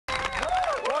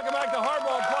Welcome back to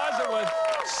Hardball Plaza with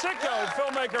sicko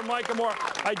filmmaker Michael Moore.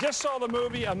 I just saw the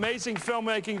movie, amazing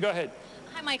filmmaking. Go ahead.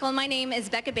 Hi, Michael. My name is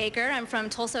Becca Baker. I'm from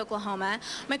Tulsa, Oklahoma.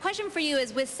 My question for you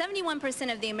is, with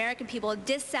 71% of the American people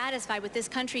dissatisfied with this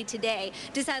country today,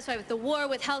 dissatisfied with the war,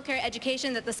 with healthcare,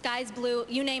 education, that the sky's blue,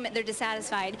 you name it, they're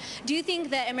dissatisfied. Do you think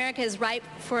that America is ripe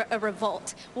for a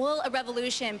revolt? Will a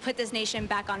revolution put this nation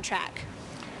back on track?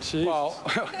 Jeez. Well,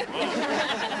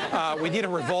 we need a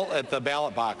revolt at the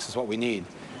ballot box is what we need.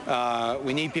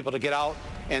 We need people to get out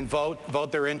and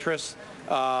vote their interests.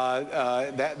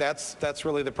 That's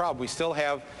really the problem. We still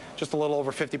have just a little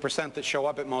over 50% that show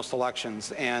up at most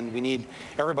elections, and we need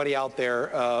everybody out there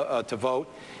to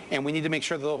vote, and we need to make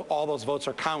sure that all those votes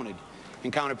are counted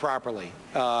and counted properly.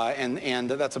 And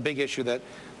that's a big issue that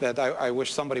I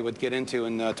wish somebody would get into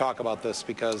and talk about this,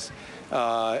 because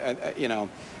you know,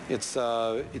 it's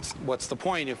what's the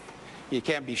point if you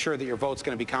can't be sure that your vote's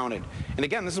going to be counted? And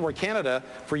again, this is where Canada,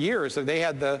 for years, they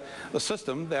had the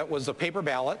system that was a paper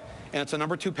ballot, and it's a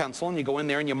number 2 pencil, and you go in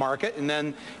there and you mark it, and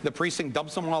then the precinct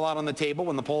dumps them all out on the table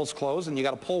when the polls close, and you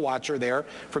got a poll watcher there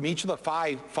from each of the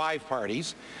five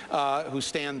parties who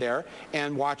stand there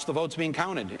and watch the votes being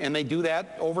counted. And they do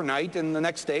that overnight, and the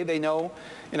next day they know,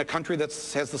 in a country that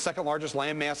has the 2nd largest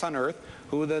land mass on earth,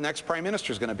 who the next prime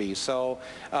minister is going to be. So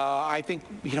I think,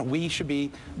 you know, we should be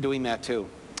doing that too.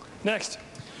 Next.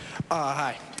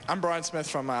 Hi, I'm Brian Smith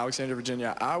from Alexandria,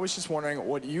 Virginia. I was just wondering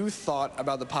what you thought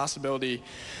about the possibility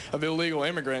of illegal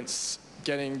immigrants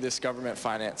getting this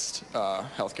government-financed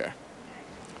health care.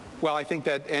 Well, I think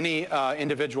that any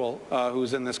individual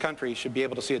who's in this country should be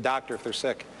able to see a doctor if they're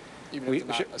sick. Even if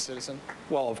they're not a citizen?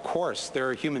 Well, of course,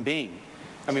 they're a human being.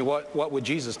 I mean, what would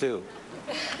Jesus do?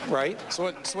 Right?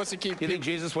 So what's the key? You think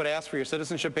Jesus would ask for your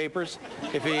citizenship papers?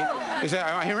 If he said,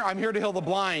 I'm here to heal the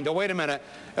blind. Oh, wait a minute.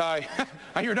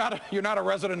 You're not a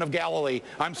resident of Galilee.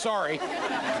 I'm sorry.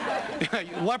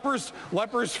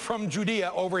 lepers from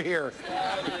Judea over here.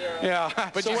 Yeah.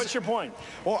 But so what's your point?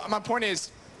 Well, my point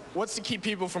is, what's to keep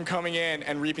people from coming in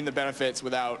and reaping the benefits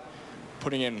without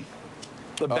putting in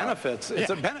the benefits? It's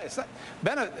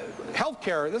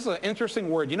healthcare. This is an interesting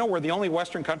word. You know, we're the only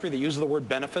Western country that uses the word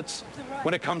benefits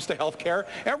when it comes to healthcare.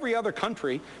 Every other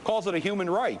country calls it a human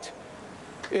right.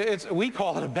 We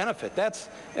call it a benefit. That's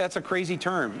a crazy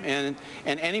term, and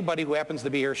anybody who happens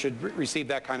to be here should receive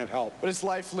that kind of help. But it's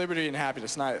life, liberty, and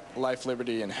happiness, not life,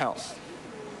 liberty, and health.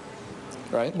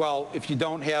 Right? Well, if you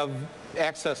don't have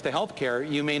access to health care,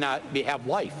 you may not have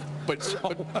life. But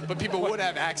people would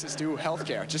have access to health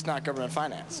care, just not government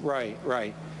finance. Right,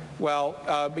 right. Well,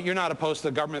 but you're not opposed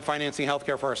to government financing health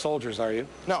care for our soldiers, are you?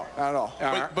 No, not at all.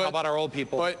 How about our old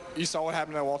people? But you saw what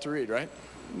happened at Walter Reed, right?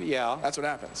 Yeah. That's what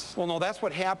happens. Well, no, that's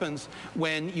what happens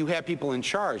when you have people in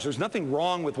charge. There's nothing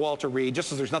wrong with Walter Reed,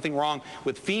 just as there's nothing wrong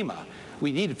with FEMA.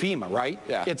 We need FEMA, right?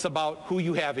 Yeah. It's about who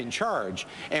you have in charge.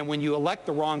 And when you elect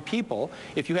the wrong people,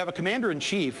 if you have a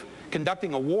commander-in-chief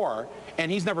conducting a war, and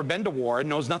he's never been to war and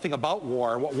knows nothing about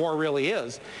war, what war really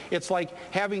is, it's like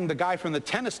having the guy from the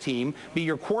tennis team be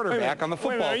your quarterback on the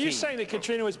football team. Are you saying that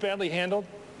Katrina was badly handled?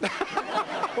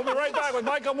 We'll be right back with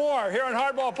Michael Moore here on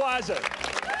Hardball Plaza.